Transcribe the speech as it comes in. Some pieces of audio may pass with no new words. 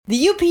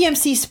The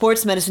UPMC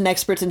sports medicine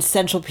experts in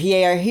Central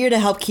PA are here to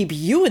help keep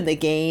you in the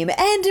game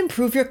and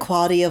improve your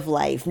quality of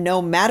life, no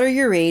matter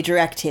your age or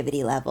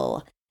activity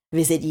level.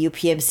 Visit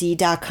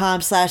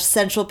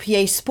upmc.com/Central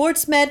PA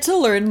SportsMed to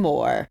learn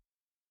more.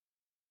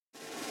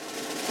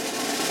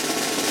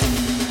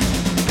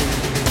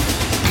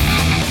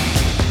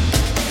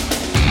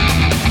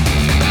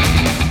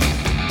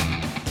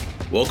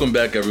 Welcome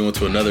back, everyone,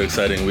 to another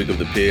exciting week of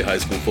the PA High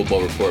School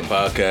Football Report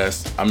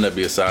podcast. I'm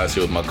Nebby Asias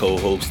here with my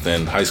co-host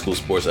and high school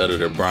sports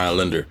editor, Brian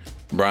Linder.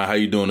 Brian, how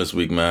you doing this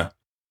week, man?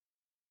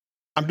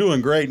 I'm doing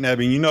great,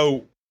 Nebby. You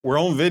know, we're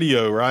on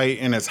video, right?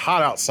 And it's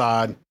hot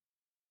outside.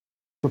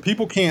 But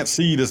people can't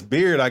see this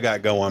beard I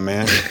got going,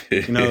 man.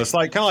 You know, it's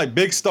like kind of like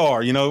Big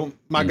Star, you know,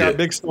 my guy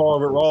Big Star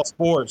over at Raw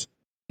Sports.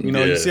 You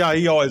know, you see how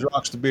he always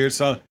rocks the beard.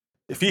 So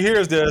if he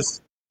hears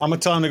this, I'm going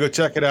to tell him to go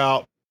check it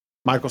out.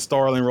 Michael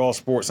Starling, Raw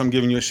Sports. I'm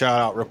giving you a shout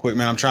out real quick,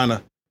 man. I'm trying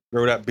to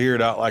grow that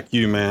beard out like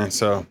you, man.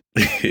 So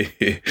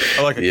I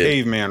like a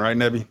caveman, right,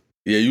 Nebby?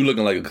 Yeah, you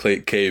looking like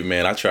a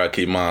caveman. I try to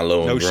keep mine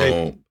low and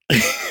grown.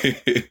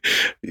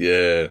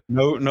 Yeah.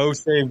 No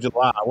shave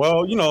July.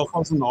 Well, you know, if I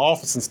was in the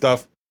office and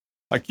stuff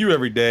like you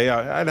every day,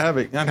 I'd have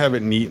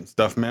it neat and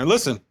stuff, man.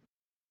 Listen,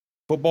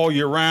 football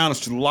year round, it's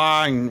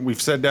July, and we've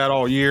said that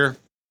all year.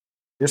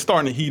 It's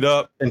starting to heat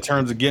up in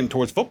terms of getting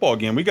towards football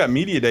again. We got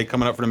Media Day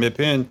coming up for the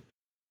Mid-Penn.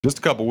 Just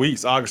a couple of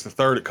weeks, August the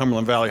 3rd at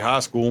Cumberland Valley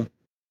High School.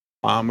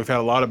 We've had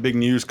a lot of big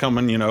news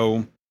coming, you know,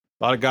 a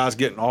lot of guys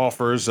getting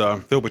offers.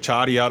 Phil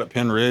Bacciatti out at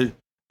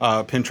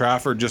Penn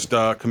Trafford just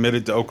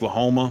committed to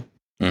Oklahoma.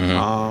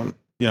 Mm-hmm.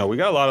 You know, we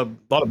got a lot of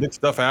big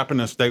stuff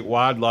happening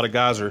statewide. A lot of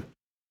guys are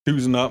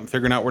choosing up and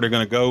figuring out where they're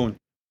going to go. And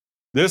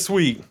this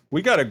week,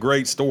 we got a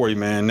great story,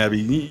 man,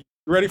 Nebby. You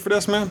ready for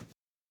this, man?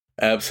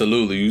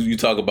 Absolutely. You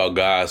talk about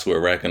guys who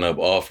are racking up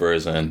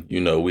offers, and,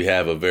 you know, we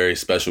have a very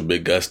special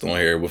big guest on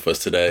here with us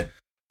today,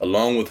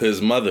 along with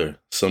his mother,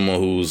 someone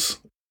who's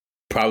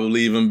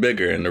probably even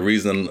bigger, and a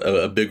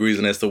big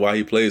reason as to why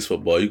he plays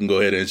football. You can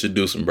go ahead and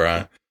introduce him,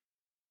 Brian.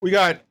 We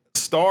got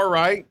Star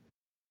Wright,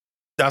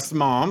 that's the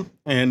mom,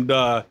 and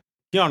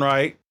Keon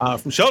Wright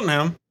from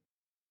Cheltenham.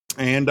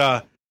 And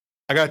I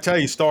got to tell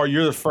you, Star,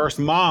 you're the first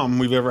mom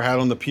we've ever had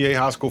on the PA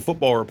High School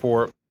Football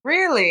Report.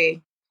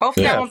 Really?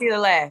 Hopefully that won't be the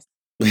last.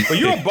 But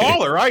you're a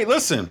baller, right?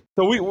 Listen,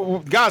 so we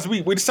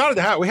decided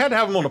we had to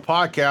have him on the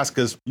podcast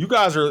because you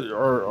guys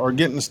are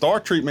getting the star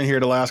treatment here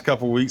the last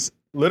couple of weeks.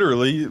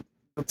 Literally,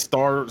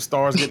 stars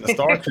getting the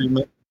star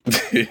treatment.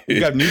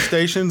 You got news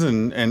stations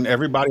and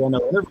everybody I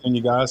know interviewing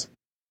you guys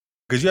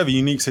because you have a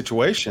unique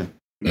situation.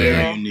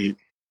 Very unique.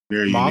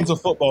 Mom's a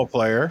football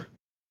player.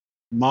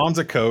 Mom's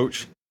a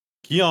coach.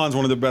 Keon's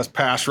one of the best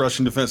pass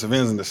rushing defensive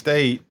ends in the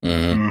state.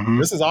 Mm-hmm.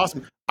 This is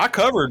awesome. I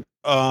covered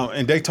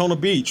in Daytona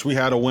Beach. We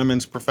had a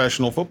women's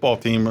professional football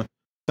team, a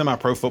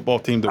semi-pro football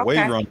team, the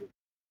Wave Run,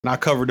 and I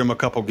covered them a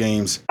couple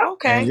games.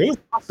 Okay, and it was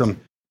awesome.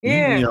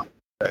 Yeah, you know,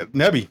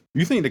 Nebby,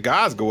 you think the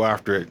guys go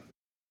after it?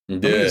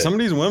 Yeah, some of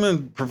these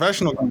women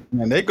professional,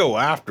 man, they go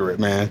after it,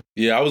 man.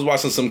 Yeah, I was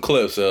watching some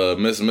clips.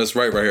 Miss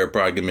Wright right here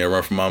probably give me a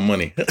run for my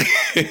money.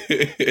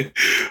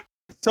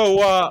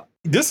 So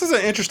this is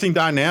an interesting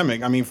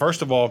dynamic. I mean,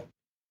 first of all,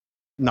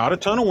 not a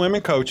ton of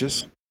women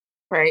coaches.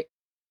 Right.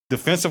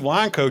 Defensive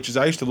line coaches,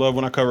 I used to love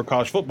when I covered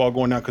college football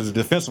going down because the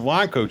defensive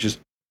line coaches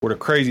were the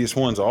craziest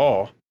ones of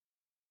all.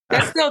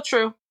 That's still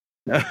true.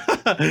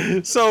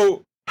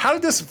 So how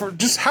did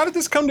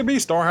this come to be,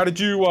 Star? How did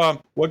you,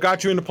 what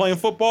got you into playing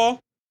football?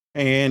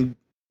 And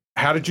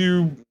how did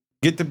you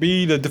get to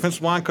be the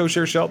defensive line coach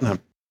here at Cheltenham?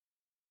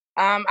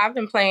 I've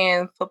been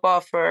playing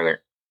football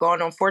for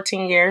going on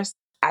 14 years.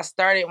 I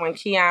started when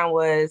Keon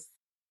was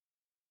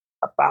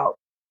about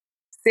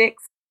 5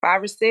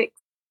 or 6.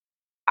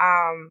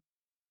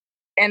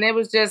 And it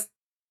was just,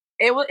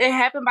 it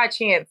happened by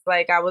chance.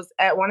 Like I was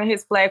at one of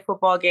his flag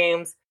football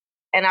games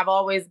and I've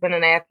always been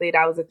an athlete.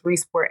 I was a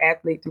 3-sport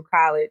athlete through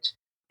college.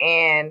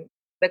 And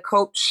the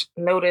coach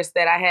noticed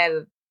that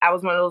I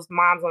was one of those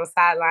moms on the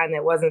sideline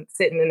that wasn't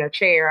sitting in her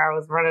chair. I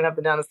was running up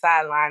and down the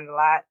sideline a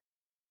lot.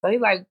 So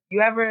he's like,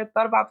 you ever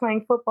thought about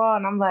playing football?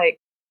 And I'm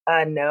like,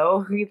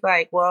 no. He's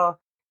like, well,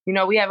 you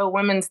know, we have a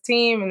women's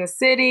team in the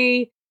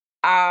city.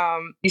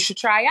 You should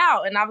try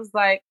out. And I was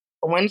like,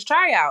 when's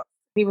tryout?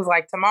 He was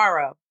like,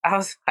 tomorrow. I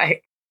was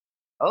like,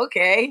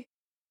 okay.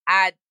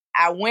 I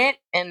went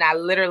and I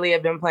literally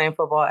have been playing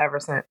football ever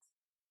since.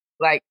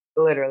 Like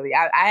literally,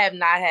 I have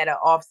not had an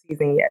off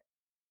season yet.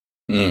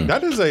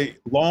 That is a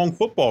long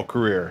football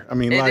career. I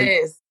mean, it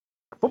is.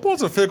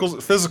 Football's a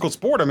physical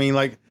sport. I mean,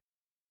 like,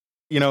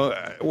 you know,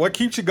 what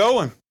keeps you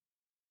going?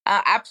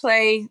 I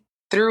play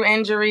through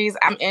injuries.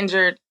 I'm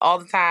injured all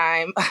the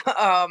time.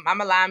 I'm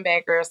a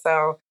linebacker,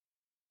 so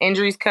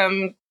injuries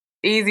come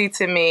easy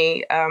to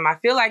me. I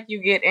feel like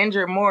you get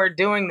injured more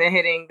doing the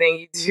hitting than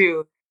you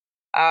do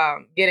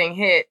getting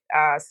hit.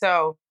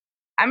 So,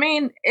 I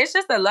mean, it's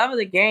just the love of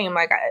the game.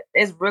 Like,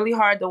 it's really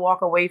hard to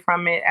walk away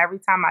from it. Every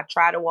time I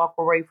try to walk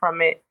away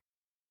from it,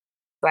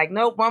 like,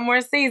 nope, one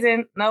more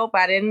season. Nope,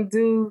 I didn't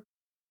do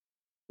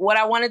what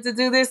I wanted to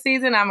do this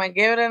season. I'm going to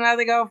give it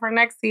another go for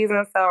next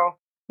season. So,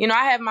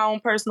 I have my own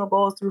personal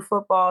goals through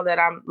football that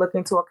I'm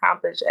looking to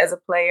accomplish as a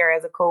player,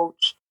 as a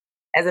coach,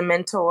 as a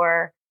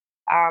mentor,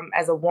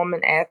 as a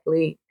woman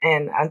athlete.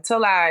 And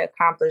until I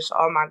accomplish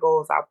all my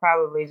goals, I'll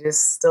probably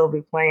just still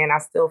be playing. I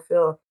still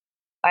feel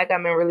like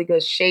I'm in really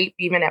good shape,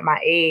 even at my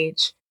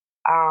age.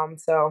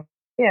 So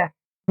yeah,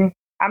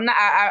 I'm not.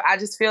 I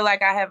just feel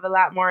like I have a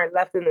lot more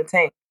left in the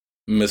tank.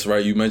 Miss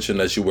Wright, you mentioned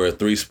that you were a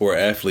 3-sport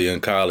athlete in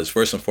college.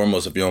 First and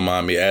foremost, if you don't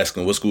mind me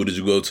asking, what school did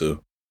you go to?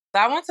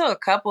 So I went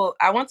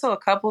to a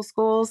couple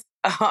schools.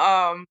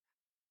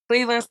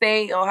 Cleveland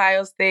State,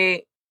 Ohio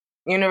State,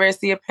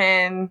 University of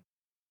Penn.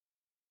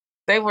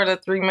 They were the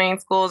 3 main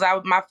schools.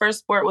 My first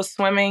sport was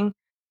swimming.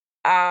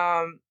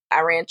 I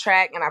ran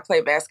track and I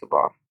played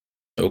basketball.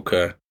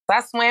 Okay. So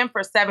I swam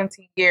for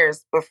 17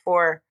 years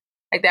before,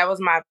 like that was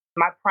my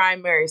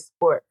primary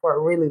sport for a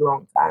really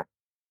long time.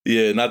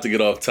 Yeah, not to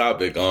get off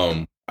topic,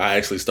 I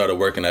actually started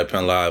working at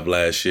Penn Live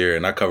last year,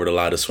 and I covered a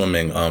lot of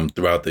swimming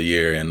throughout the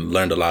year and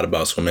learned a lot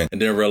about swimming and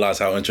didn't realize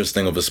how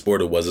interesting of a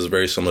sport it was. It's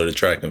very similar to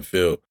track and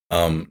field.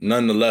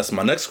 Nonetheless,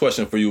 my next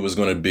question for you was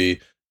going to be,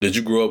 did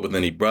you grow up with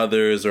any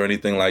brothers or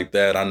anything like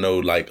that? I know,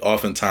 like,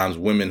 oftentimes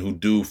women who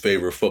do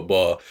favor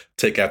football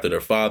take after their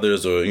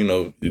fathers or,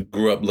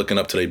 grew up looking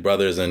up to their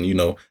brothers and,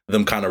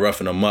 them kind of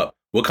roughing them up.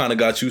 What kind of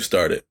got you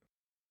started?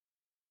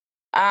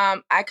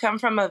 I come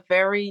from a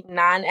very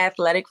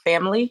non-athletic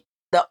family.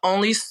 The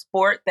only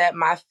sport that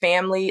my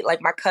family,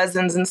 like my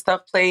cousins and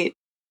stuff, played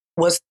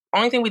was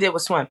only thing we did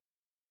was swim.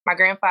 My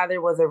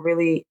grandfather was a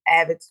really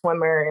avid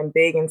swimmer and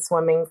big in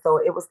swimming. So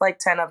it was like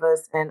 10 of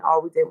us and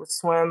all we did was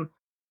swim.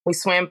 We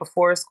swam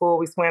before school.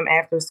 We swam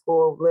after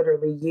school,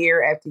 literally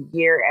year after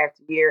year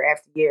after year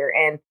after year.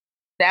 And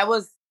there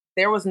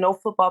was no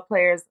football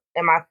players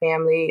in my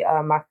family.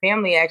 My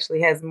family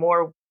actually has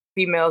more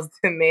females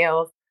than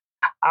males.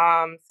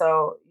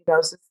 So,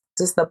 it's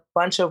just a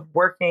bunch of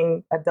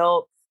working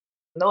adults,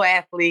 no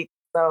athletes.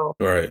 So,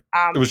 right.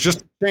 It was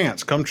just a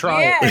chance. Come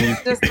try it. Yeah,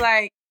 it's just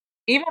like,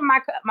 even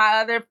my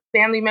other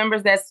family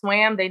members that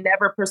swam, they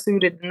never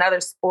pursued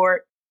another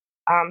sport.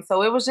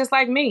 So it was just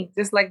like me,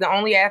 just like the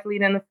only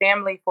athlete in the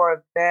family for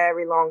a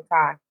very long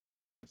time.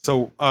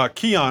 So,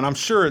 Keon, I'm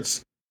sure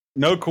it's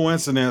no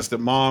coincidence that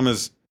mom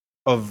is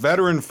a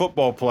veteran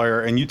football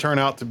player and you turn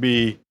out to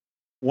be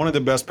one of the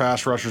best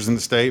pass rushers in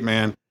the state,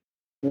 man.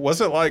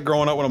 What's it like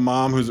growing up with a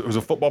mom who's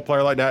a football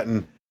player like that?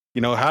 And,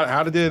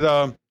 how did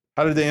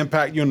it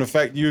impact you and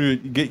affect you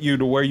to get you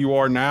to where you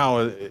are now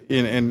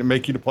and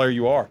make you the player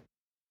you are?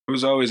 It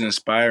was always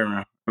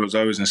inspiring. It was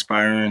always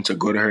inspiring to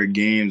go to her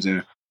games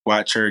and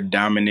watch her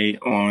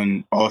dominate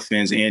on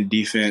offense and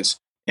defense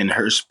in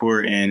her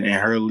sport and in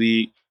her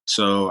league.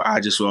 So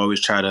I just will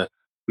always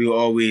we will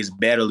always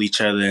battle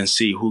each other and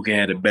see who can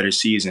have a better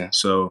season.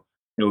 So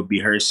it would be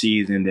her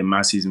season, then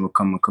my season would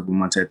come a couple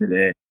months after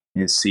that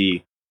and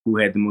see who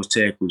had the most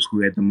tackles,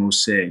 who had the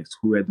most sacks,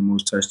 who had the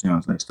most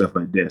touchdowns, like stuff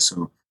like that.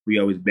 So we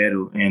always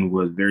battled and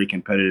was very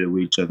competitive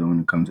with each other when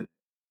it comes to that.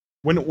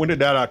 When did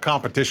that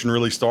competition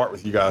really start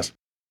with you guys?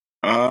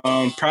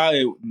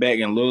 Probably back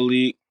in Little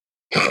League.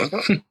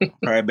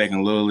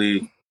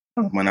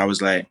 When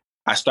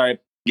I started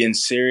getting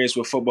serious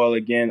with football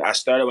again. I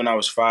started when I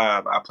was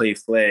 5. I played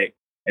flag,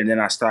 and then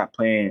I stopped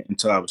playing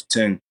until I was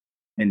 10.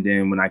 And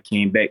then when I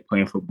came back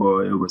playing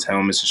football, it was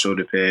helmets and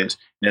shoulder pads.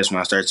 That's when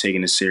I started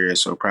taking it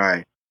serious. So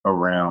probably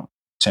around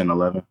 10,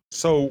 11.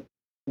 So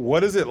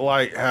what is it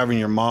like having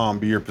your mom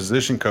be your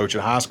position coach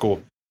in high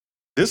school?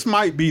 This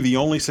might be the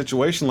only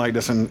situation like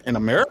this in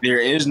America.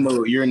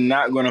 You're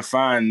not going to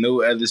find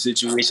no other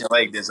situation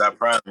like this. I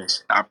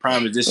promise.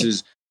 This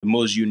is the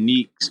most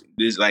unique.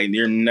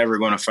 You're never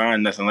going to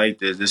find nothing like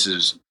this. This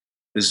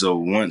is a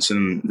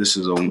one-time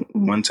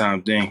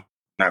thing.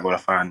 Not going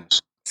to find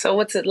this. So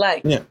what's it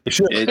like? Yeah. It's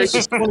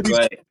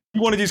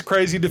one of these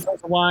crazy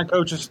defensive line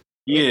coaches.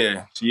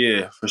 Yeah,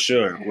 for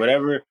sure.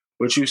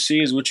 What you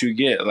see is what you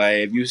get. Like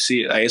if you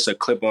see, it's a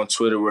clip on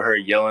Twitter with her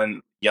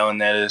yelling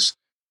at us.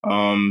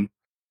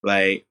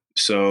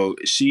 So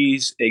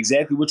she's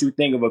exactly what you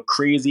think of a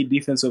crazy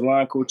defensive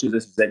line coach.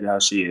 That's exactly how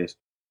she is.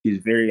 She's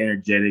very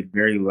energetic,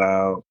 very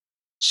loud.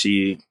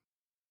 She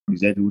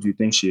exactly what you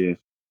think she is.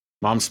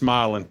 Mom's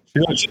smiling.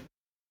 She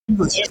don't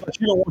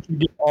want you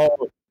to get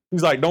all.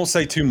 He's like, don't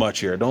say too much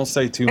here. Don't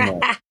say too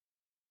much.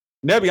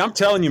 Nebby, I'm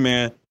telling you,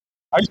 man.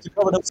 I used to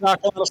cover them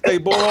South Carolina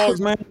State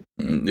Bulldogs, man.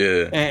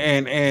 Yeah.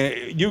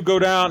 And you go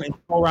down and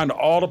go around to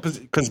all the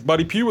because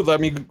Buddy Pugh would let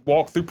me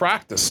walk through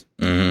practice.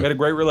 Mm-hmm. We had a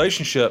great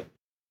relationship.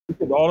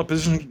 All the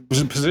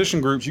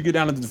position groups. You get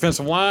down to the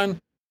defensive line,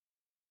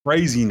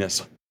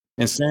 craziness,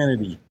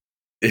 insanity.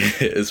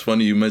 It's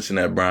funny you mentioned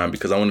that, Brian,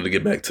 because I wanted to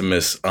get back to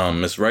Miss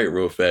Wright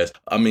real fast.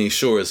 I mean,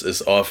 sure,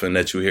 it's often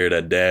that you hear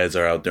that dads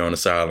are out there on the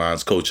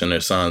sidelines coaching their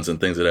sons and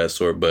things of that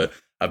sort, but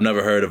I've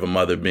never heard of a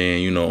mother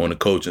being, on the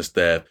coaching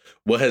staff.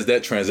 What has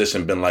that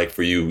transition been like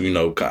for you?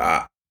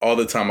 All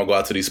the time I go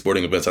out to these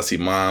sporting events, I see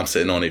moms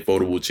sitting on their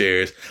foldable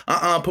chairs.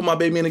 Put my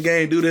baby in the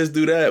game, do this,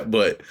 do that.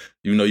 But,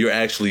 you're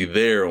actually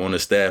there on the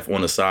staff,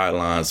 on the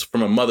sidelines.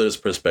 From a mother's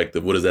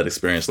perspective, what is that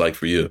experience like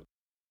for you?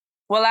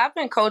 Well, I've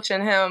been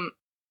coaching him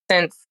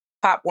since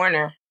Pop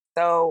Warner.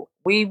 So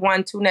we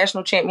won 2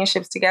 national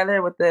championships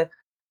together with the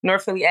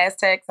North Philly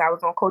Aztecs. I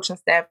was on coaching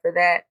staff for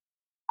that.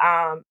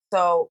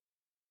 So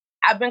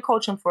I've been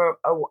coaching for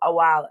a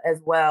while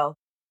as well.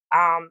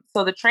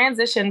 So the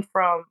transition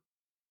from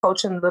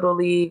coaching Little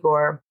League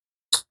or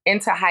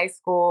into high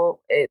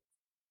school, it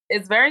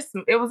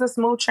was a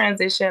smooth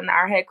transition.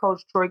 Our head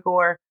coach, Troy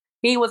Gore,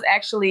 he was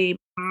actually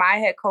my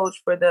head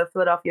coach for the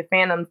Philadelphia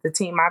Phantoms, the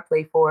team I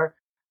play for,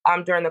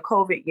 during the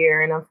COVID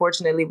year. And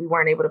unfortunately, we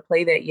weren't able to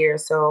play that year.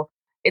 So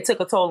it took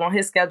a toll on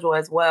his schedule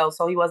as well.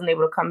 So he wasn't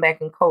able to come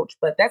back and coach.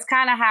 But that's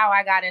kind of how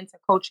I got into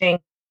coaching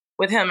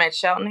with him at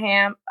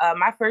Cheltenham.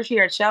 My first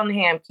year at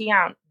Cheltenham,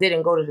 Keon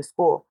didn't go to the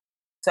school.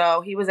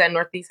 So he was at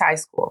Northeast High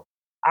School.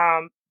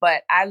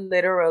 But I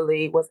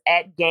literally was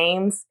at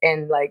games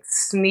and like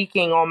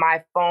sneaking on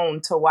my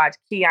phone to watch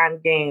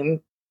Keon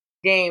games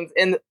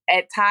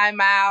at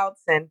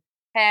timeouts and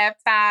half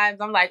times.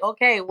 I'm like,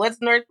 okay, what's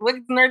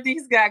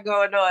Northeast got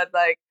going on?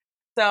 Like,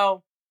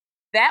 so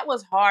that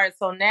was hard.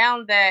 So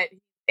now that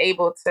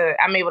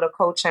I'm able to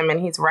coach him and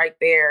he's right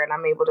there and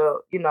I'm able to,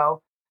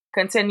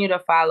 continue to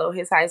follow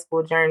his high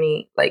school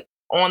journey, like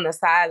on his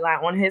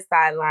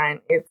sideline.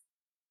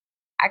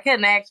 I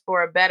couldn't ask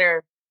for a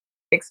better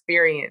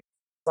experience.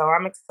 So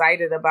I'm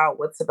excited about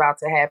what's about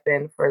to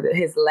happen for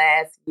his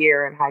last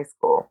year in high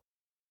school.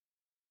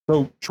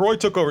 So Troy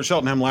took over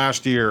Cheltenham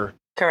last year.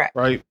 Correct.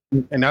 Right?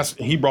 And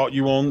he brought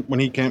you on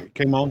when he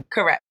came on?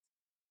 Correct.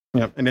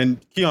 Yeah. And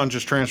then Keon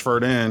just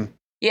transferred in.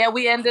 Yeah,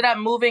 we ended up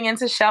moving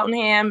into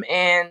Cheltenham,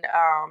 and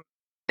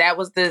that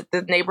was the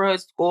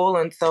neighborhood school,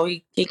 and so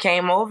he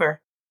came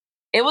over.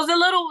 It was a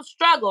little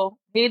struggle.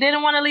 He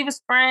didn't want to leave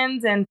his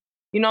friends, and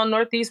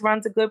Northeast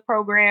runs a good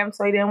program,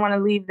 so he didn't want to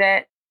leave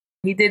that.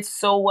 He did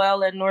so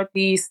well at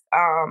Northeast,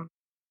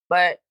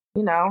 but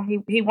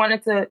he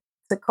wanted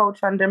to coach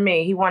under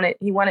me. He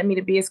wanted me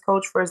to be his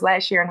coach for his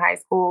last year in high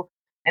school,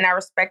 and I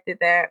respected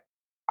that.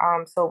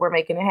 So we're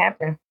making it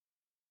happen.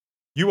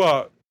 You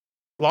a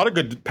lot of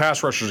good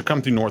pass rushers have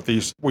come through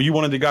Northeast. Were you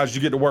one of the guys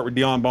you get to work with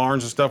Deion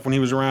Barnes and stuff when he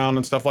was around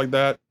and stuff like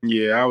that?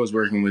 Yeah, I was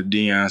working with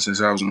Deion since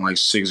I was in like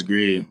 6th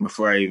grade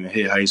before I even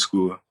hit high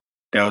school.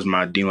 That was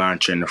my D-line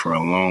trainer for a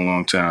long,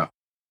 long time.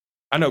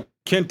 I know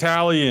Ken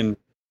Talley and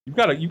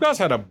you guys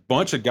had a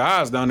bunch of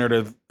guys down there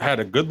that had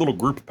a good little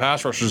group of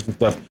pass rushers and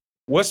stuff.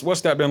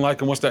 What's that been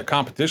like, and what's that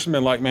competition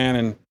been like, man?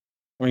 And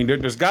I mean,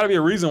 there's got to be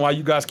a reason why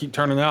you guys keep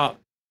turning out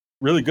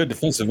really good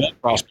defensive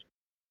end prospects.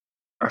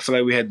 I feel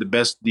like we had the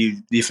best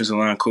defensive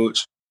line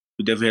coach.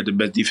 We definitely had the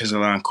best defensive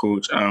line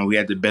coach. We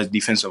had the best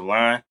defensive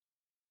line.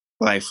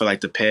 Like for like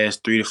the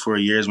past 3 to 4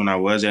 years when I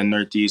was at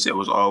Northeast, it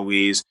was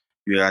always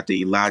you got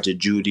the Elijah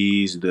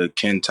Judys, the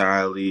Ken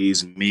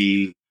Tileys,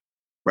 me,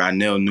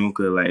 Ronell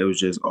Nuka. Like it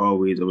was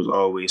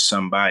always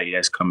somebody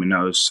that's coming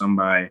out. It was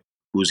somebody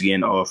who was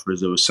getting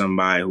offers. It was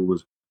somebody who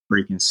was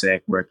breaking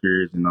sack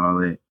records and all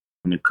that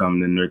when it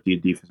comes to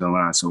Northeast defensive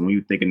line. So when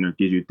you think of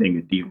Northeast, you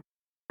think of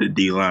the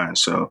D line.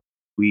 So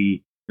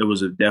it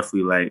was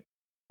definitely like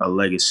a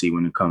legacy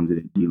when it comes to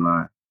the D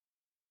line.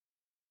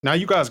 Now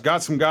you guys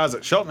got some guys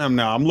at Cheltenham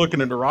now. I'm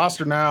looking at the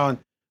roster now, and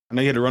I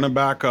know you had a running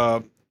back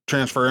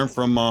transfer in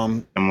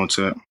from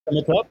Imhotep.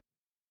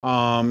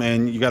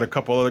 And you got a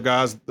couple other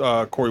guys,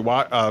 Corey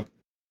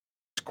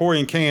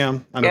and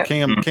Cam. I know Yep.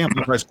 Cam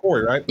plays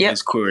Corey, right? Yep.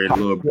 It's Corey, a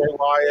little bit. Corey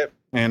Wyatt.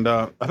 And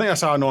I think that's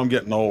how I know I'm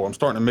getting old. I'm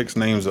starting to mix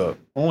names up.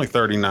 I'm only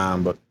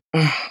 39, but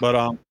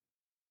how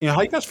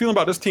you guys feeling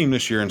about this team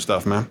this year and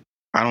stuff, man?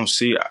 I don't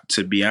see,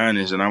 to be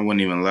honest, and I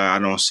wouldn't even lie, I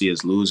don't see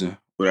us losing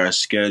with our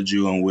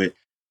schedule and with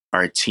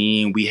our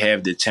team. We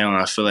have the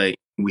talent. I feel like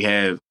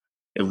if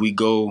we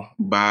go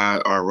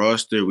by our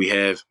roster, we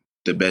have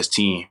the best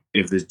team.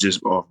 If it's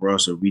just off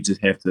roster, we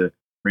just have to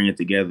bring it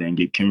together and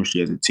get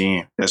chemistry as a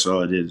team. That's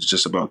all it is. It's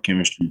just about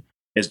chemistry.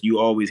 As you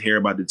always hear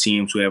about the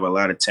teams who have a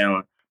lot of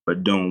talent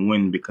but don't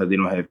win because they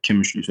don't have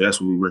chemistry. So that's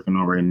what we're working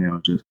on right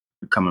now, just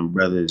becoming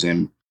brothers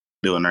and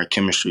building our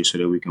chemistry so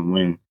that we can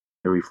win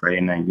every Friday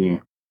night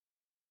game.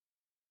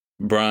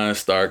 Brian,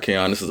 Star,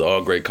 Keon, this is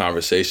all great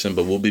conversation,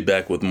 but we'll be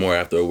back with more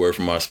after a word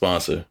from our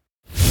sponsor.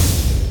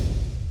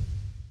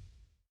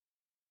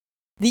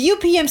 The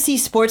UPMC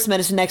sports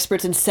medicine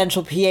experts in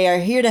Central PA are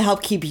here to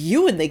help keep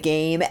you in the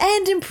game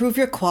and improve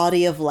your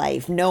quality of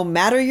life, no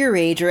matter your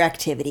age or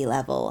activity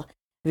level.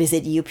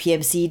 Visit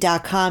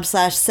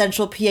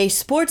upmc.com/Central PA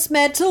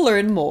SportsMed to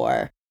learn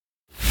more.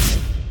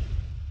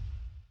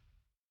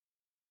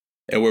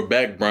 And we're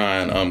back,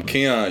 Brian.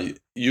 Keon,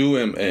 you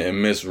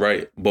and Miss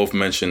Wright both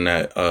mentioned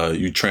that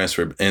you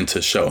transferred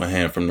into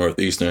Cheltenham from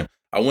Northeastern.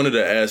 I wanted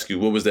to ask you,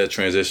 what was that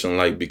transition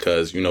like?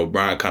 Because,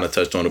 Brian kind of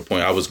touched on the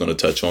point I was going to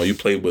touch on. You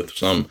played with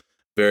some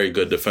very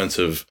good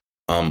defensive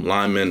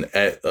linemen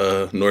at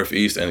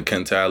Northeast and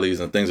Ken Talley's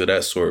and things of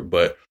that sort.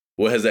 But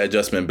what has that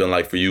adjustment been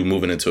like for you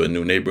moving into a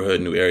new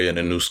neighborhood, new area, and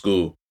a new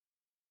school?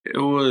 It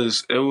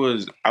was,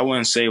 I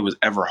wouldn't say it was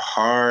ever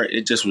hard.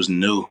 It just was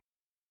new.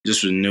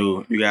 Just was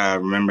new. You gotta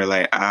remember,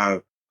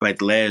 the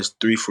last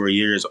 3-4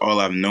 years, all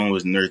I've known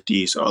was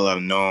Northeast. All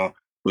I've known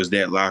was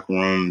that locker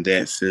room,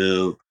 that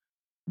field,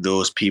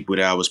 those people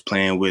that I was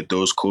playing with,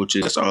 those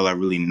coaches, that's all I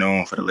really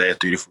known for the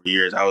last 3 to 4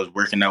 years. I was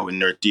working out with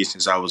Northeast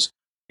since I was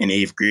in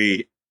 8th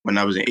grade. When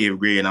I was in 8th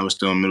grade and I was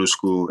still in middle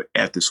school,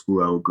 after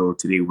school, I would go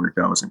to their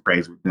workouts and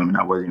practice with them, and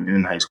I wasn't even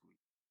in high school.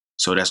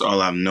 So that's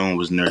all I've known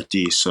was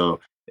Northeast. So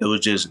it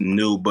was just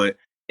new, but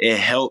it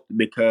helped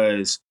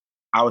because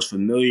I was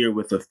familiar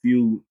with a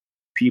few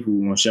people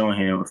on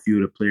Shellham, a few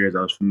of the players.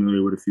 I was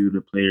familiar with a few of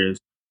the players.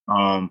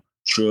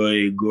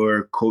 Troy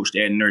Gore coached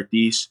at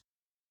Northeast.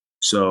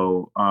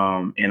 So,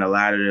 and a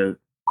lot of the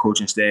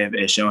coaching staff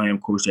at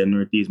Shellham coached at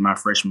Northeast my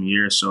freshman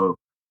year. So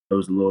it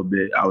was a little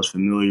bit, I was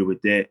familiar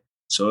with that.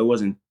 So it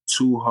wasn't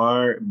too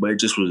hard, but it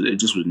just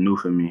was new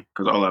for me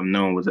because all I've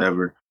known was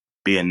ever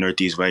be a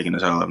Northeast Viking.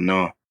 That's all I've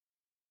known.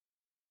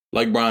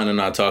 Like Brian and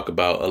I talk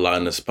about a lot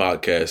in this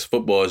podcast,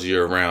 football is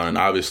year round, and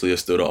obviously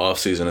it's still the off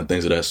season and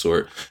things of that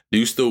sort. Do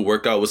you still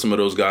work out with some of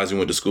those guys you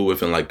went to school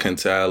with, and like Ken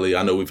Talley?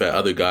 I know we've had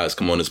other guys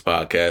come on this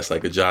podcast,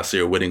 like a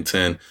Jahsir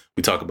Whittington.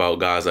 We talk about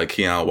guys like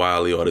Keon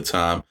Wiley all the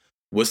time.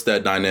 What's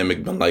that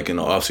dynamic been like in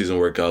the off season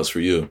workouts for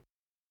you?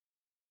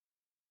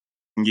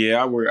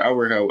 Yeah, I work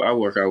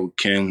out with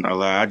Ken a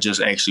lot. I just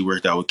actually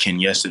worked out with Ken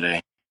yesterday.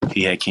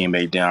 He had came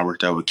back down. I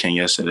worked out with Ken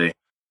yesterday.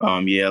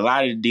 Yeah, a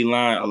lot of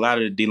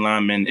the D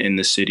linemen in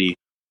the city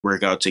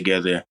work out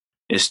together.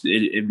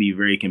 It'd be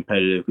very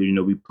competitive. You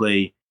know, we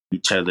play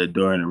each other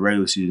during the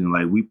regular season.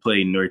 Like we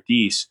played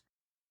Northeast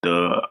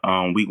the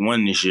week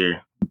 1 this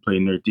year. We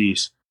played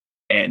Northeast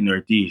at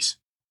Northeast.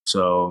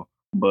 So,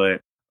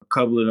 but a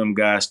couple of them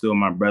guys still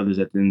my brothers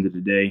at the end of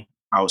the day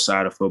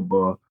outside of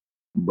football.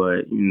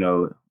 But you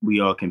know,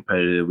 we all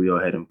competitive. We all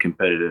had them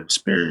competitive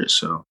spirits.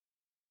 So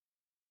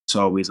it's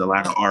always a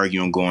lot of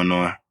arguing going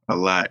on. A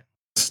lot.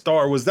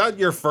 Star, was that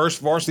your first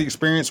varsity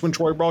experience when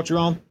Troy brought you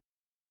on?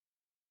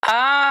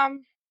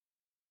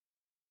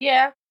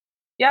 Yeah.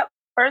 Yep.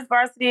 First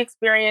varsity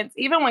experience.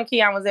 Even when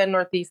Keon was at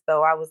Northeast,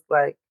 though, I was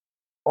like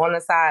on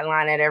the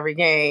sideline at every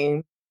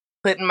game,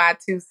 putting my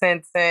 2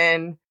 cents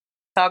in,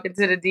 talking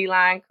to the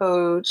D-line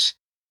coach,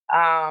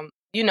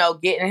 you know,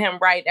 getting him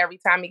right every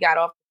time he got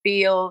off the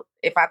field.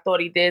 If I thought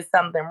he did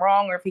something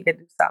wrong or if he could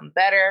do something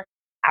better,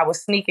 I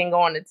was sneaking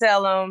going to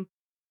tell him.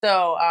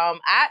 So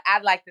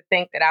I'd like to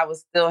think that I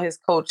was still his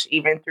coach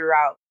even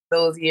throughout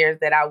those years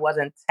that I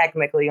wasn't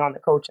technically on the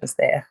coaching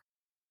staff.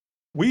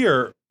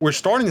 We're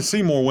starting to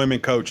see more women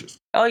coaches.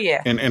 Oh,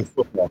 yeah. In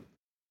football.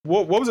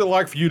 What was it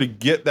like for you to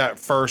get that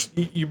first?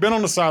 You've been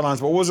on the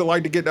sidelines, but what was it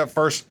like to get that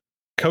first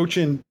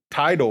coaching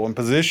title and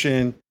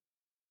position?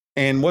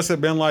 And what's it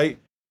been like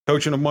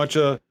coaching a bunch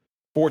of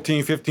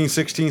 14, 15,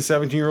 16,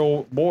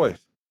 17-year-old boys?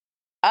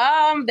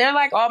 They're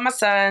like all my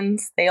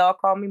sons. They all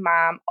call me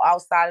mom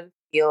outside of the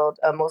field.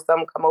 Most of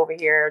them come over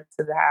here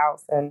to the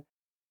house, and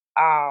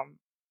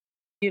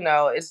you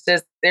know,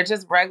 they're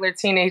just regular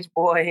teenage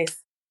boys.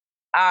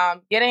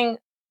 Getting,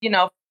 you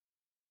know,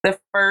 the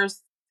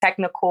first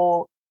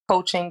technical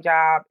coaching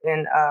job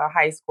in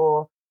high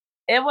school,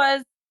 it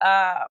was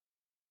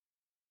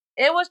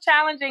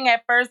challenging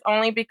at first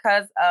only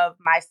because of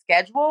my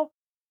schedule.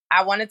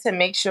 I wanted to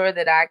make sure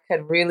that I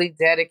could really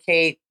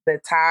dedicate the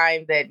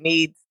time that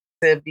needs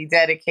to be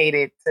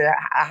dedicated to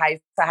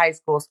high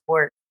school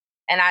sport.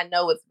 And I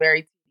know it's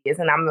very tedious,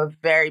 and I'm a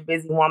very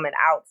busy woman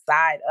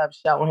outside of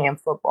Shellham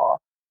football.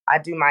 I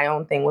do my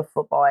own thing with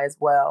football as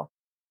well.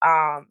 So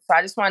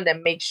I just wanted to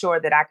make sure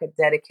that I could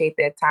dedicate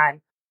that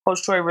time.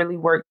 Coach Troy really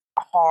worked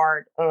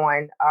hard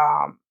on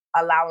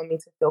allowing me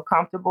to feel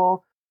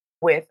comfortable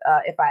with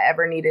if I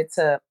ever needed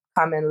to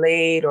come in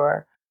late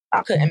or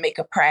I couldn't make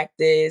a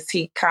practice.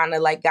 He kind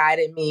of like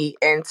guided me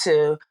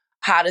into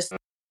how to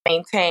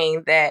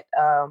maintain that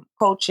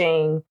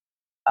coaching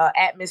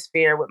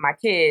atmosphere with my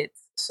kids.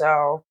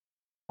 So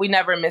we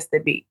never missed a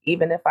beat.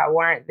 Even if I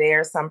weren't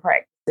there, some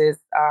practices,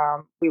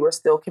 we were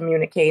still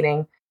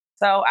communicating.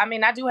 So, I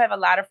mean, I do have a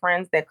lot of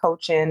friends that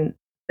coach in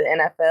the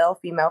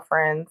NFL, female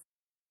friends.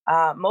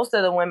 Most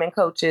of the women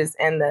coaches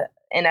in the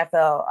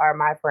NFL are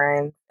my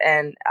friends.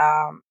 And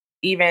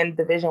even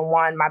Division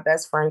I, my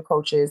best friend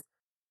coaches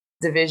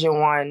Division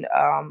I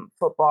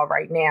football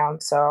right now.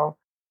 So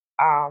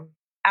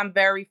I'm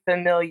very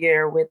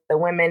familiar with the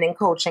women in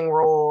coaching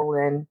role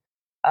and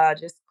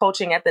just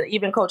coaching at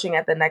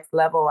the next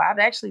level. I've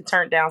actually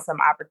turned down some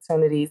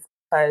opportunities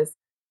because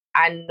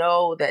I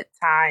know that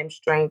time,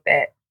 strength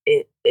that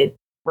it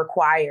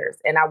requires,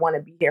 and I want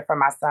to be here for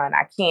my son.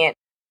 I can't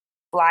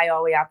fly all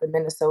the way out to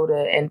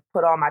Minnesota and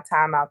put all my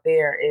time out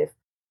there if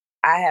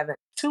I have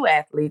 2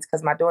 athletes,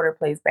 because my daughter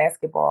plays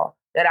basketball,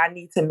 that I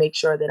need to make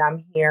sure that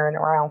I'm here and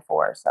around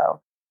for.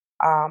 So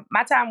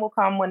my time will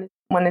come when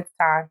it's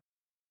time.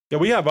 Yeah,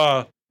 we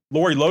have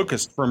Lori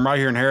Locust from right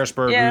here in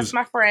Harrisburg. Yeah, who's that's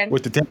my friend.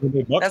 With the Tampa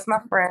Bay Bucks. That's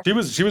my friend.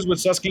 She was with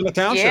Susquehanna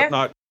Township. Yeah,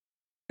 Not.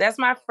 That's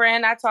my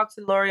friend. I talk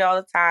to Lori all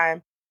the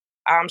time.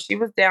 She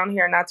was down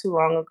here not too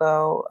long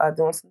ago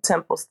doing some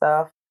temple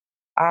stuff.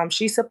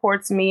 She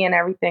supports me in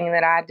everything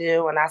that I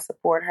do, and I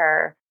support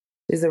her.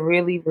 She's a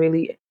really,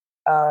 really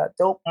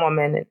dope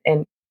woman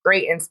and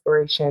great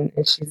inspiration,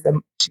 and she's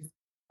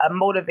a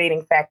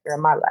motivating factor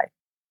in my life.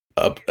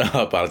 I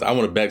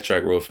want to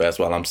backtrack real fast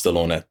while I'm still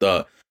on that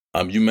thought.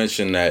 You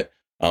mentioned that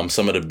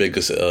some of the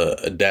biggest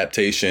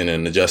adaptation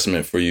and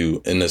adjustment for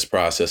you in this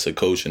process of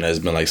coaching has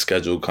been like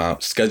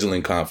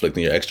scheduling conflict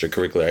in your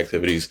extracurricular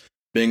activities,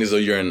 being as though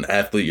you're an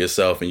athlete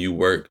yourself and you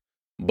work.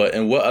 But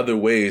in what other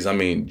ways, I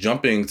mean,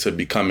 jumping to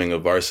becoming a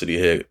varsity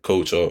head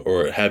coach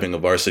or having a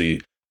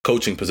varsity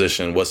coaching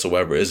position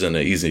whatsoever isn't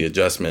an easy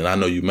adjustment. I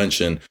know you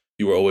mentioned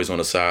you were always on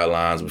the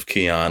sidelines with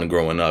Keon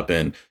growing up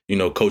and,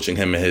 coaching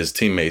him and his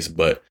teammates.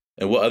 But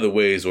in what other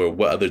ways or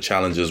what other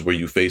challenges were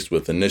you faced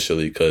with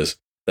initially? Because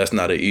that's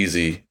not an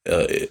easy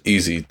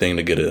thing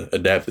to get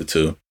adapted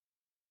to.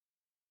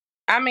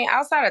 I mean,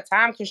 outside of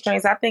time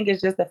constraints, I think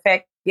it's just the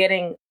fact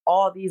getting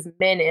all these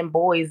men and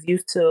boys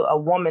used to a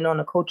woman on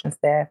the coaching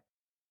staff,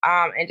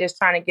 and just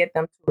trying to get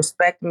them to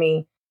respect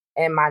me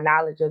and my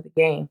knowledge of the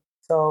game.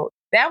 So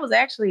that was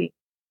actually,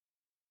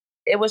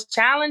 it was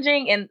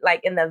challenging in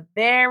the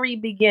very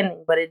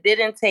beginning, but it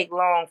didn't take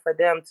long for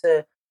them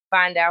to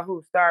find out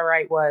who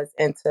Starlight was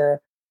and to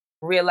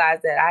realize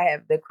that I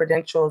have the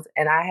credentials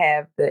and I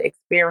have the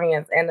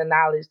experience and the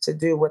knowledge to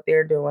do what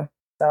they're doing.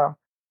 So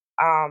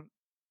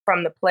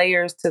from the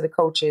players to the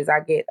coaches, I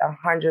get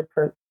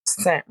 100%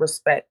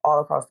 respect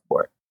all across the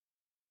board.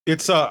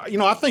 It's,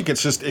 I think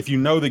it's just, if you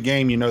know the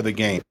game, you know the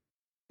game.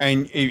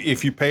 And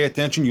if you pay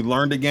attention, you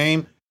learn the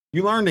game,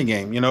 you learn the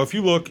game. If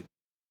you look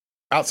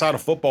outside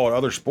of football at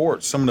other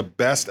sports, some of the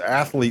best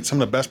athletes,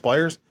 some of the best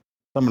players,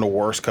 some of the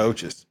worst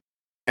coaches.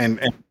 And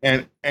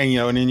then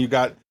you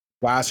got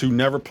guys who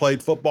never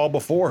played football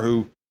before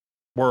who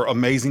were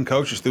amazing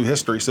coaches through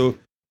history. So,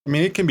 I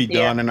mean, it can be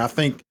done. And I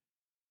think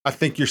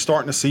you're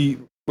starting to see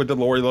with the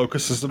Lori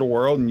Locusts of the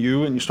world and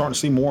you're starting to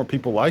see more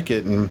people like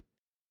it. And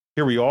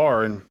here we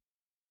are. And,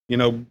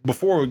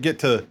 before we get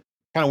to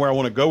kind of where I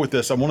want to go with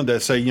this, I wanted to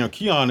say,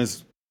 Keon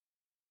is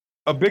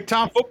a big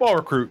time football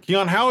recruit.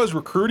 Keon, how is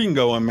recruiting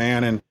going,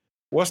 man? And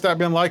what's that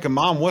been like? And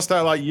Mom, what's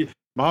that like?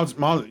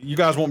 Mom, you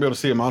guys won't be able to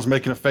see it. Mom's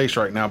making a face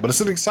right now, but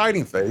it's an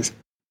exciting face.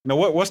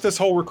 What's this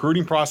whole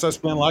recruiting process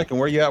been like, and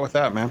where you at with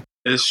that, man?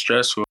 It's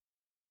stressful.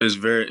 It's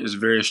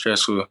very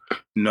stressful.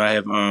 I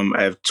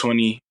have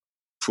 20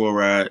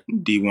 full-ride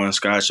D1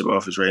 scholarship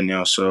offers right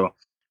now, so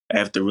I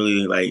have to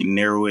really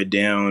narrow it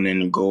down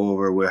and go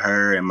over with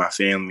her and my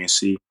family and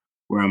see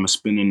where I'm gonna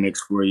spend the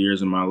next 4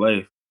 years of my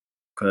life.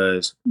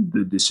 Because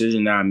the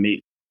decision I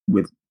make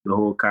with the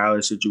whole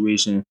college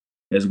situation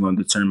is going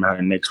to determine how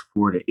the next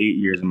 4 to 8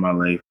 years of my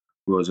life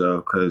goes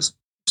out. Because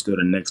it's still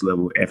the next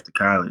level after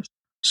college.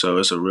 So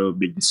it's a real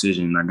big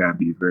decision, and I got to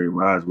be very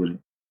wise with it.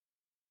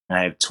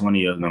 I have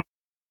 20 of them.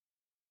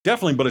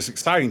 Definitely, but it's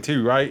exciting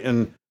too, right?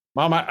 And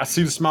Mom, I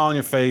see the smile on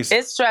your face.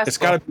 It's stressful. It's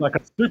got to be like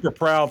a super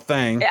proud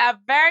thing. Yeah, I'm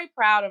very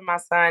proud of my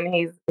son.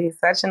 He's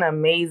such an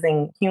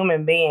amazing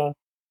human being.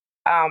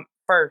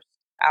 First,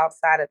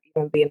 outside of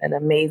even being an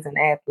amazing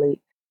athlete,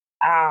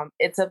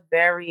 it's a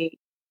very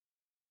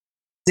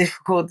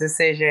difficult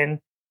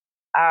decision.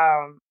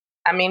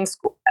 I mean,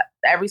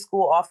 every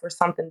school offers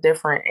something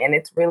different, and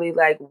it's really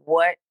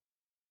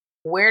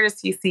where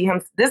does he see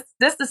him?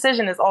 This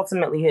decision is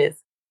ultimately his.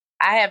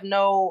 I have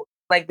no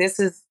this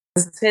is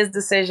his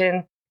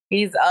decision.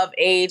 He's of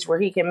age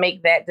where he can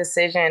make that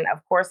decision.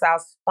 Of course, I'll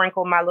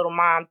sprinkle my little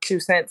mom 2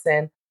 cents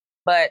in,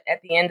 but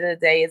at the end of the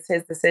day, it's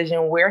his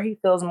decision where he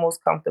feels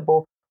most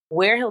comfortable,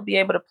 where he'll be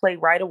able to play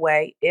right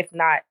away, if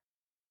not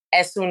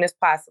as soon as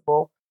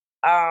possible.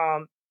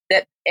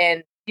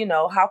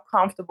 How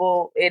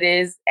comfortable it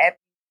is at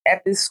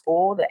this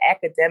school, the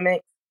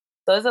academics.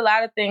 So there's a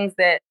lot of things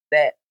that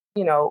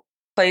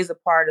plays a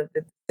part of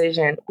the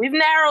decision. We've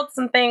narrowed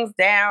some things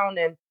down,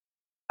 and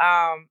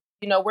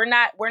we're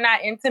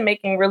not into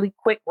making really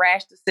quick,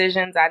 rash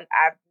decisions. I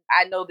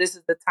know this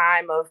is the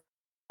time of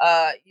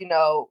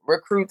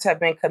recruits have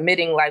been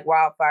committing like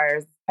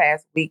wildfires the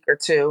past week or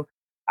two.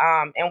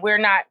 And we're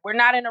not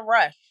in a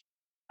rush.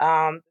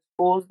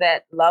 Schools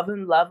that love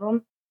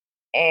them,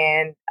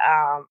 and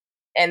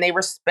they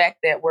respect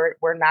that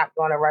we're not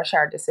going to rush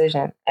our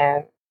decision,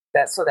 and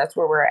that's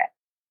where we're at.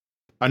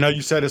 I know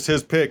you said it's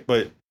his pick,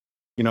 but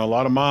a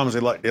lot of moms they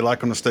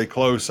like him to stay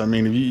close. I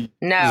mean,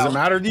 does it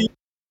matter to you?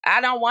 I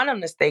don't want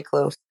him to stay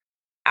close.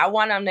 I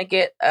want him to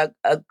get a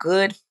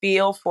good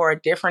feel for a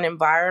different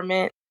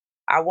environment.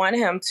 I want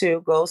him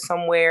to go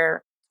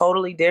somewhere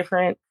totally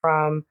different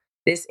from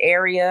this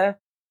area.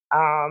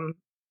 I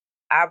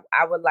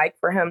would like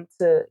for him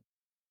to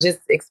just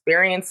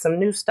experience some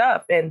new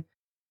stuff, and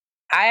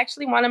I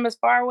actually want him as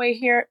far away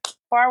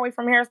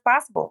from here as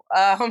possible.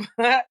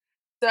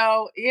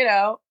 So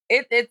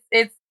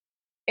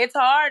it's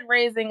hard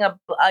raising a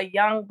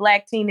young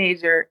Black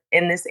teenager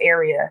in this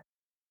area,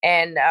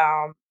 and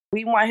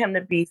we want him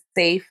to be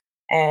safe,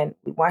 and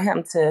we want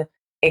him to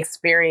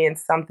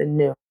experience something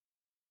new.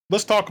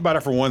 Let's talk about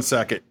it for 1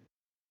 second.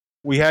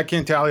 We had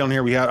Ken Talley on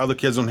here. We had other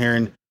kids on here,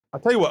 and I'll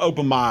tell you what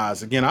opened my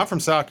eyes. Again, I'm from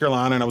South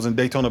Carolina, and I was in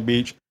Daytona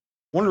Beach.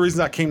 One of the reasons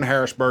I came to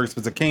Harrisburg is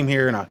because I came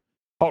here and I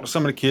talked to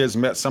some of the kids,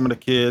 met some of the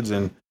kids,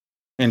 and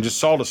just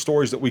saw the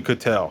stories that we could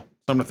tell.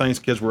 Some of the things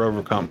kids were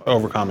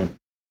overcoming.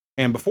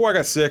 And before I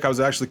got sick, I was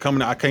actually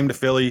I came to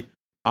Philly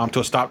to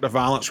a Stop the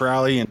Violence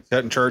rally and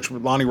sat in church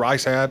with Lonnie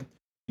Rice had.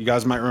 You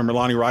guys might remember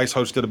Lonnie Rice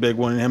hosted a big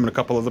one, him and a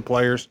couple other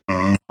players,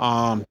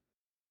 and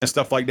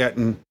stuff like that.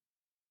 And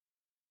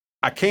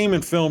I came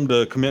and filmed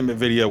a commitment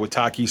video with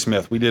Taki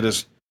Smith. We did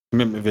his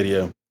commitment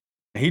video.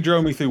 And he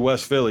drove me through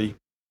West Philly.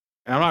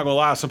 And I'm not going to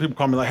lie, some people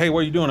call me like, hey, what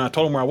are you doing? And I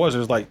told him where I was. It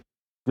was like,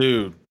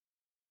 dude,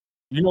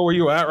 you know where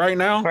you at right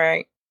now?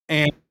 Right.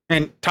 And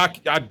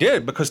Taki, I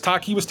did, because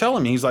Taki was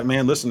telling me, he's like,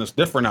 man, listen, it's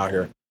different out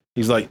here.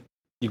 He's like,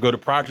 you go to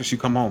practice, you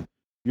come home.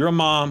 You're a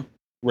mom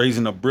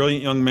raising a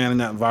brilliant young man in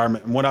that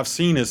environment. And what I've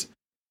seen is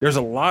there's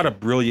a lot of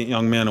brilliant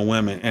young men and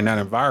women in that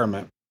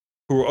environment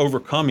who are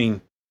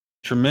overcoming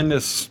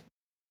tremendous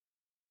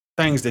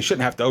things they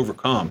shouldn't have to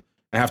overcome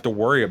and have to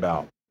worry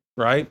about,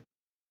 right?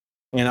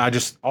 And I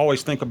just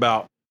always think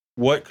about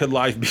what could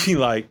life be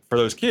like for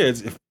those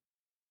kids if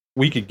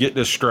we could get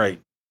this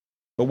straight.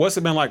 But what's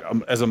it been like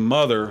as a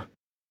mother?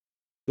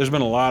 There's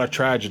been a lot of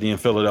tragedy in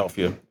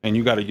Philadelphia, and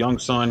you got a young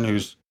son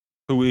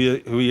who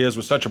he is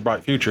with such a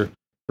bright future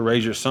to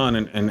raise your son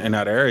in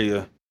that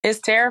area. It's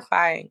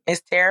terrifying.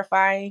 It's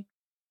terrifying.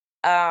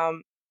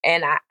 And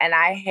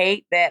I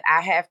hate that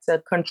I have to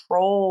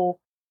control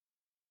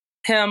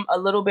him a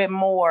little bit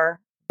more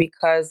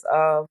because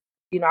of,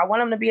 I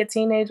want him to be a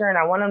teenager and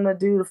I want him to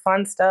do the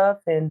fun stuff.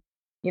 And,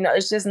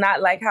 it's just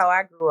not like how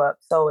I grew up.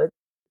 So it's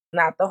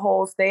not the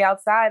whole stay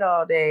outside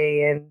all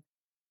day and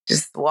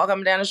just walk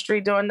him down the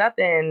street doing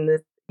nothing.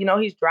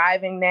 He's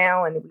driving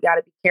now and we got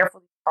to be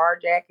careful with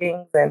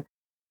carjackings. And,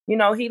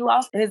 he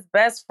lost his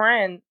best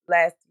friend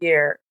last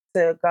year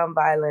to gun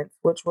violence,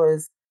 which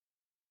was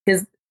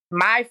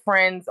my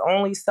friend's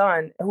only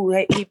son who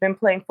he'd been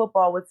playing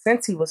football with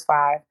since he was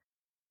 5.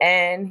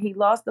 And he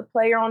lost a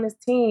player on his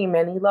team.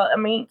 And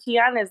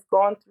Keon has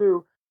gone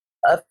through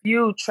a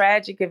few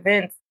tragic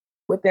events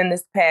within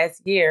this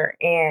past year.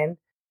 And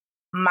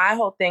my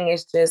whole thing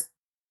is just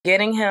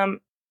getting him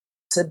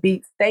to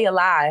stay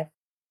alive,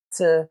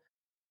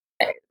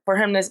 for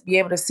him to be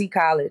able to see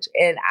college.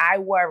 And I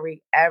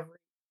worry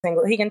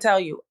he can tell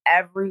you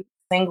every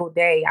single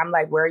day, I'm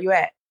like, where are you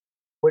at?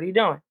 What are you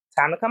doing?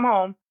 Time to come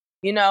home.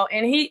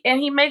 And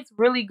he makes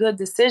really good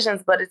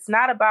decisions, but it's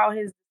not about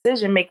his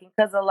decision making,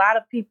 because a lot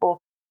of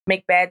people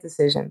make bad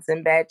decisions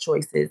and bad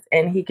choices,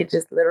 and he could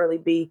just literally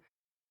be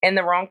in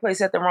the wrong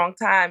place at the wrong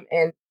time.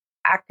 And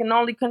I can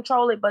only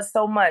control it but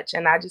so much.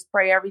 And I just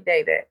pray every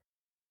day that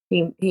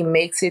he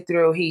makes it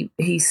through,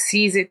 he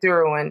sees it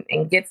through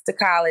and gets to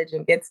college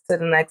and gets to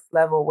the next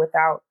level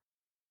without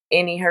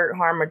any hurt,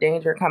 harm, or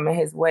danger coming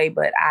his way.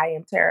 But I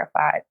am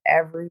terrified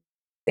every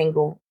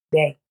single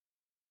day.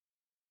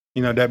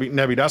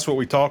 Debbie, that's what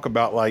we talk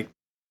about. Like,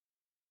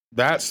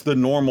 that's the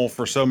normal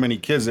for so many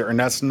kids there, and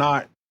that's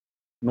not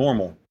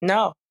normal.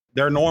 No.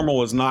 Their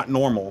normal is not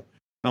normal.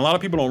 And a lot of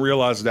people don't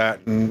realize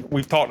that, and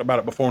we've talked about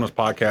it before on this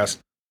podcast.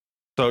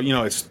 So,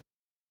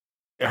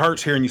 it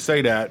hurts hearing you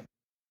say that,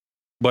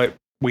 but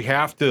we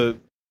have to,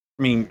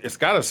 it's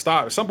got to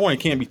stop. At some point,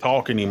 it can't be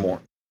talk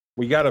anymore.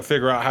 We got to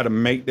figure out how to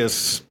make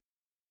this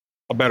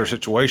a better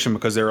situation,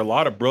 because there are a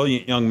lot of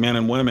brilliant young men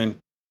and women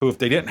who, if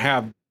they didn't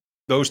have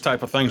those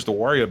type of things to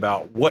worry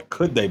about, what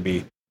could they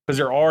be? Because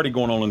they're already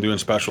going on and doing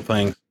special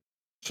things.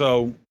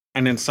 So,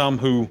 and then some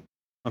who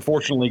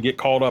unfortunately get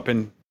caught up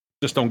and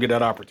just don't get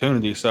that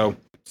opportunity. So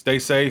stay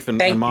safe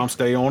and mom,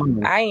 stay on.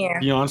 And I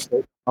am. I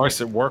always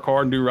said, work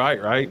hard and do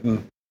right?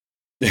 And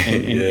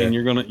Yeah. And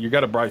you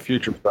got a bright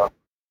future. So.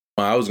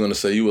 I was going to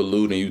say,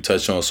 you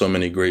touched on so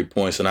many great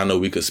points, and I know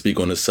we could speak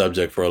on this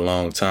subject for a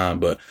long time,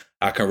 but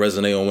I can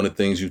resonate on one of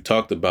the things you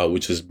talked about,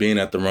 which is being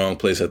at the wrong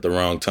place at the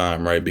wrong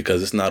time, right?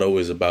 Because it's not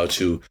always about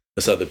you.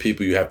 It's other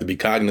people you have to be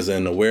cognizant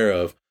and aware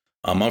of.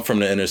 I'm from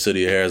the inner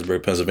city of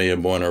Harrisburg, Pennsylvania,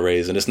 born and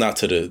raised, and it's not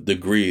to the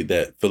degree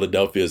that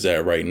Philadelphia is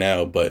at right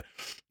now, but,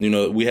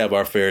 we have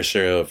our fair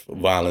share of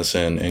violence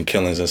and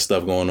killings and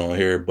stuff going on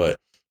here. But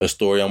a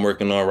story I'm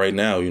working on right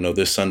now,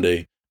 this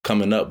Sunday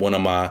coming up, one of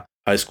my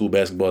high school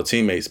basketball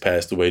teammates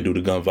passed away due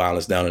to gun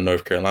violence down in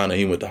North Carolina.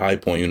 He went to High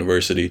Point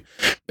University,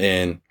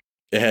 and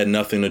it had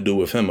nothing to do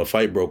with him. A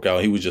fight broke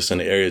out. He was just in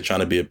the area trying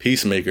to be a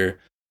peacemaker,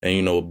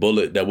 and, a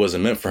bullet that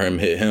wasn't meant for him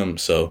hit him.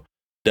 So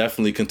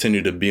definitely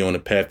continue to be on the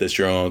path that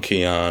you're on,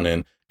 Keon,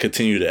 and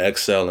continue to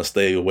excel and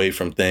stay away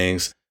from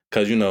things,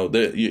 because,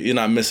 you're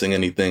not missing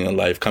anything in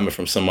life coming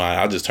from somebody.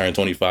 I just turned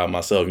 25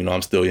 myself.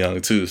 I'm still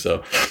young too.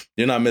 So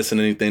you're not missing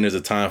anything. There's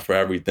a time for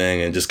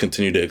everything, and just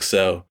continue to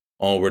excel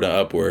onward and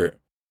upward.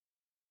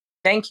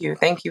 Thank you.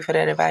 Thank you for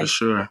that advice. For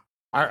sure.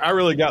 I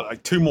really got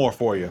like 2 more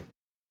for you.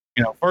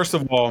 First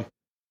of all,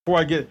 before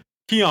I get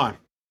Keon,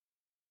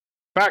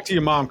 back to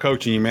your mom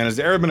coaching you, man. Has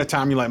there ever been a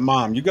time you're like,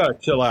 Mom, you got to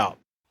chill out?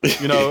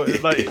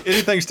 Like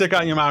anything stick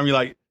out in your mind, you're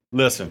like,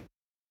 listen,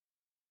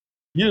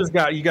 you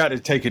got to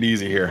take it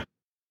easy here.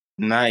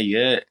 Not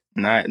yet.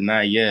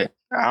 Not yet.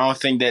 I don't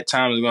think that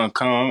time is going to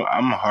come.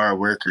 I'm a hard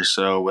worker,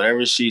 so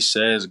whatever she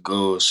says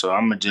goes. So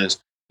I'm going to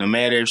just, no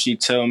matter if she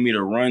tell me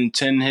to run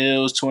 10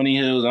 hills, 20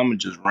 hills, I'm going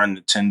to just run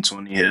the 10,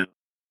 20 hills.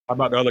 How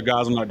about the other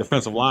guys on that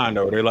defensive line,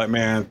 though? They're like,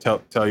 man,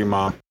 tell your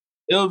mom.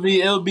 It'll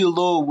be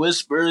little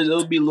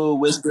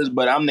whispers.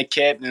 But I'm the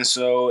captain,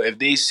 so if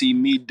they see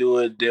me do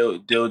it,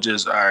 they'll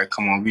just, all right,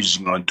 come on, we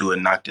just gonna do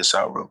it, knock this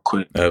out real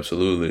quick.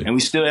 Absolutely. And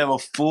we still have a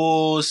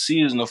full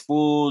season, a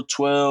full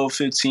 12,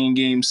 15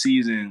 game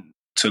season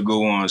to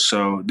go on.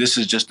 So this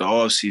is just the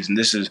off season.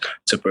 This is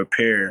to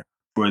prepare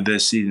for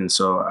this season.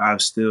 So I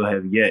still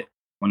have yet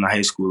on the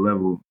high school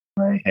level,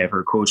 right, have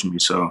her coach me.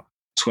 So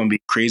it's gonna be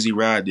a crazy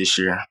ride this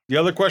year. The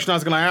other question I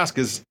was going to ask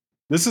is,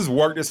 this has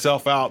worked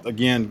itself out,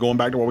 again, going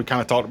back to what we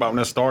kind of talked about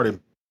when it started.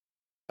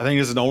 I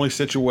think this is the only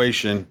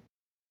situation.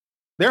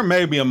 There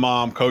may be a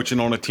mom coaching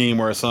on a team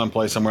where a son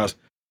plays somewhere else.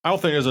 I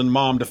don't think there's a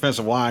mom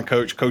defensive line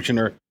coach coaching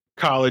her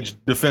college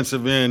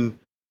defensive end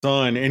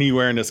son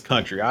anywhere in this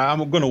country.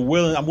 I'm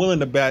willing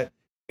to bet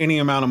any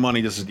amount of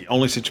money this is the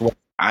only situation.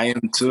 I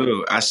am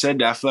too. I said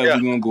that I feel like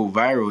we're gonna go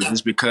viral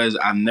just because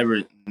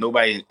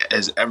nobody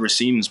has ever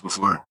seen this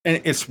before.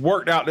 And it's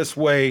worked out this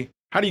way.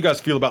 How do you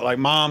guys feel about, like,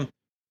 Mom,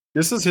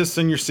 this is his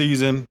senior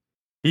season.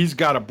 He's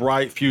got a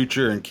bright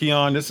future. And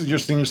Keon, this is your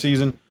senior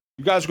season.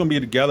 You guys are going to be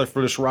together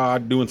for this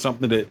ride, doing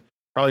something that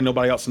probably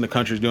nobody else in the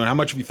country is doing. How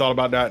much have you thought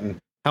about that? And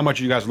how much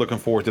are you guys looking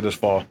forward to this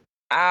fall?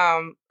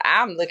 I'm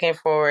looking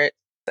forward.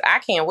 I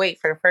can't wait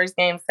for the first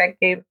game, second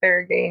game,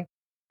 third game.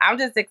 I'm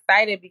just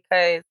excited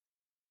because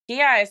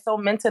Keon is so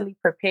mentally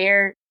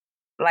prepared,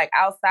 like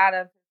outside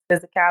of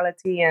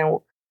physicality and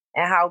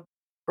how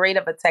great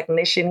of a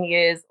technician he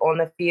is on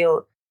the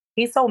field.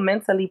 He's so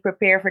mentally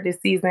prepared for this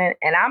season,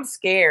 and I'm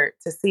scared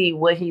to see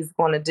what he's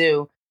going to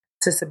do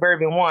to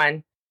Suburban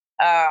One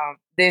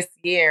this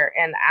year.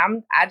 And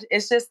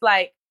it's just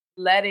like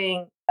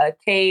letting a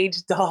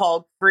caged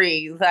dog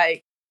free,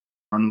 like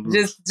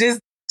just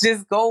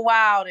go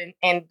wild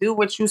and do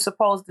what you're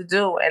supposed to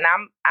do. And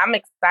I'm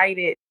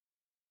excited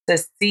to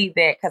see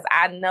that because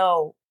I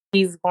know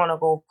he's going to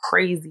go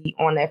crazy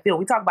on that field.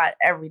 We talk about it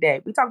every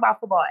day. We talk about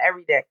football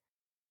every day.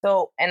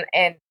 So and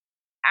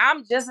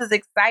I'm just as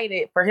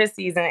excited for his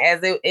season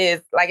as it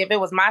is like if it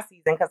was my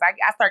season, because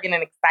I start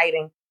getting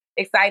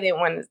excited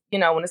when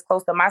it's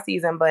close to my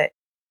season. But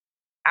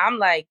I'm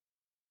like,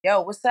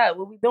 yo, what's up?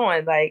 What we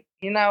doing? Like,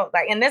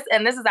 like and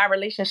this is our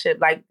relationship.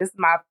 Like this is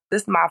my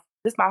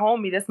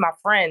homie. This is my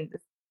friend.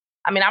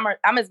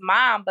 I'm his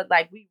mom, but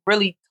like we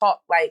really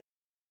talk like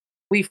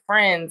we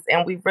friends,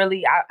 and we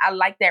really I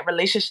like that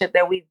relationship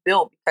that we've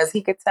built because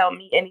he could tell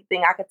me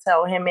anything, I could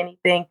tell him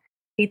anything.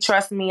 He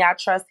trusts me, I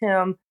trust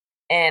him.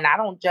 And I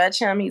don't judge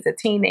him. He's a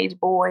teenage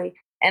boy.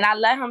 And I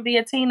let him be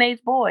a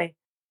teenage boy.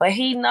 But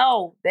he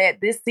know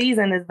that this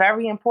season is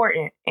very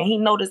important. And he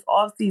know this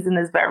off season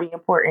is very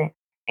important.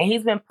 And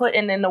he's been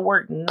putting in the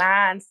work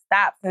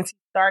nonstop since he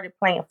started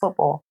playing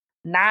football.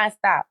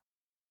 Nonstop.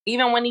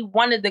 Even when he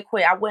wanted to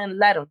quit, I wouldn't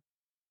let him.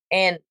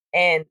 And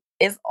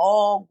it's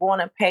all going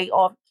to pay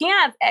off.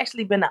 Keon's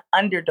actually been an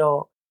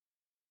underdog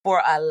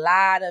for a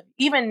lot of,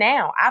 even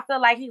now. I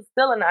feel like he's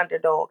still an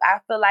underdog. I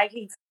feel like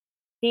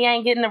he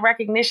ain't getting the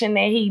recognition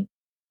that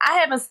I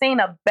haven't seen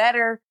a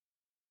better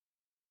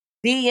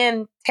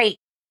DN tape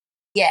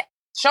yet.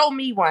 Show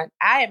me one.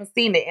 I haven't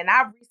seen it. And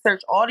I've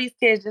researched all these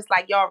kids just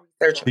like y'all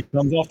research. He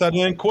comes off that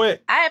end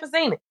quick. I haven't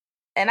seen it.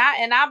 And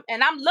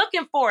I'm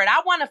looking for it.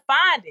 I want to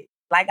find it.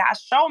 Like,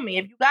 show me.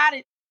 If you got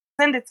it,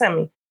 send it to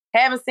me.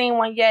 Haven't seen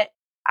one yet.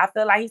 I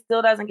feel like he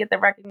still doesn't get the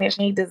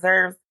recognition he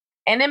deserves.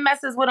 And it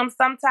messes with him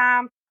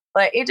sometimes,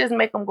 but it just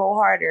make him go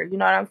harder. You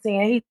know what I'm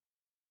saying?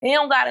 He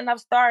don't got enough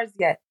stars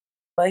yet.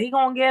 But he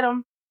gonna get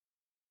them,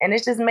 and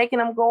it's just making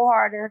him go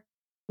harder.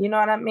 You know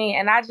what I mean?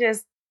 And I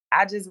just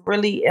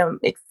really am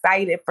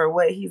excited for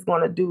what he's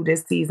gonna do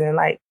this season.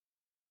 Like,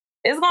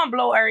 it's gonna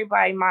blow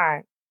everybody's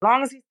mind. As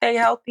long as he stay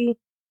healthy, it's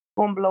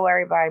gonna blow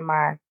everybody's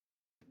mind.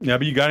 Yeah,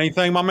 but you got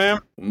anything, my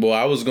man? Well,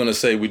 I was gonna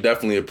say we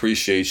definitely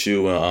appreciate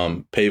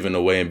you paving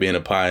the way and being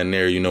a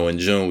pioneer. In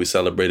June we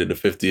celebrated the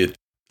 50th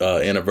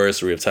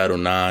anniversary of Title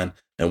IX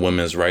and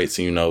women's rights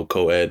and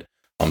co-ed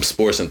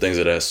sports and things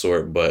of that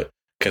sort. But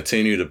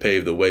continue to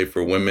pave the way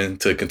for women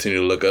to continue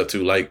to look up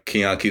to, like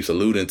Keon keeps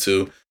alluding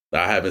to.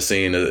 I haven't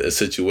seen a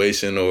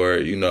situation or,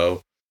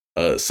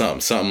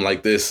 something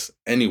like this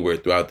anywhere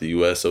throughout the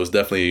U.S. So it's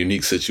definitely a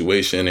unique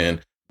situation,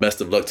 and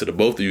best of luck to the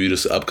both of you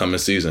this upcoming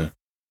season.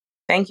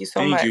 Thank you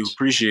so much. Thank you.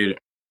 Appreciate it.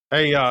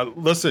 Hey,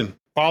 listen,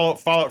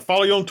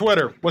 follow you on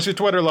Twitter. What's your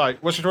Twitter like?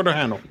 What's your Twitter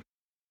handle?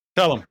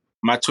 Tell them.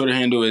 My Twitter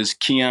handle is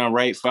Keon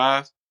Wright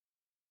 5,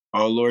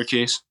 all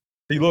lowercase.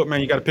 See, look,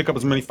 man, you got to pick up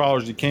as many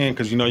followers as you can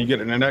because, you get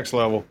to the next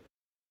level.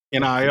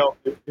 NIL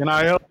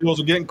deals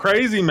are getting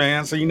crazy,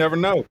 man, so you never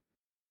know.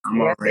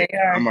 I'm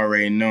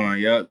already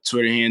knowing. Yep.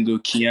 Twitter handle,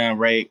 Keon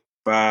Wright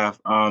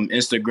 5.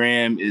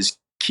 Instagram is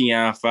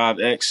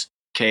Keon5X,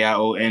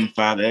 KION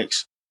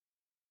 5X.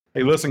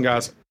 Hey, listen,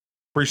 guys.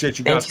 Appreciate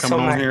you guys coming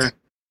on here,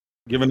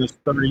 giving us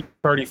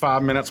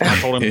 35 minutes when I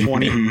told him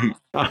 20.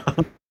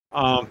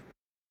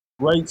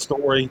 Great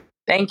story.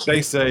 Thank you.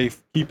 Stay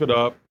safe. Keep it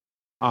up.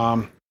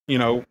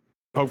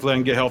 Hopefully I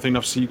can get healthy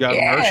enough to see you guys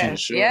in Hershey.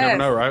 Sure. You never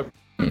know, right?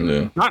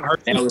 Yeah. Not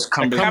Hershey. And it was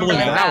Cumberland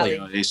Valley.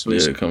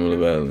 Yeah,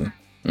 Cumberland Valley.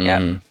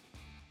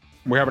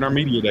 Mm-hmm. We're having our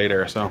media day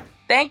there, so.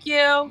 Thank you.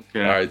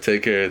 Okay. All right,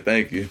 take care.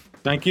 Thank you.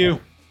 Thank you.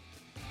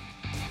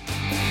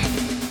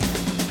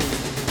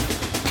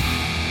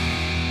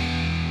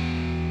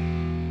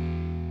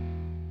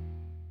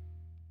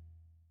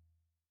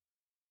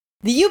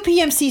 The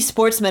UPMC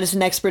sports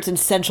medicine experts in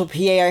Central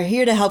PA are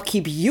here to help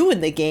keep you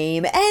in the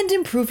game and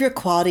improve your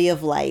quality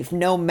of life,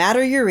 no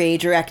matter your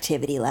age or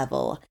activity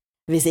level.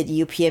 Visit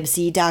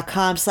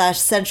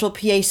upmc.com/Central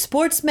PA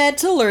SportsMed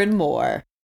to learn more.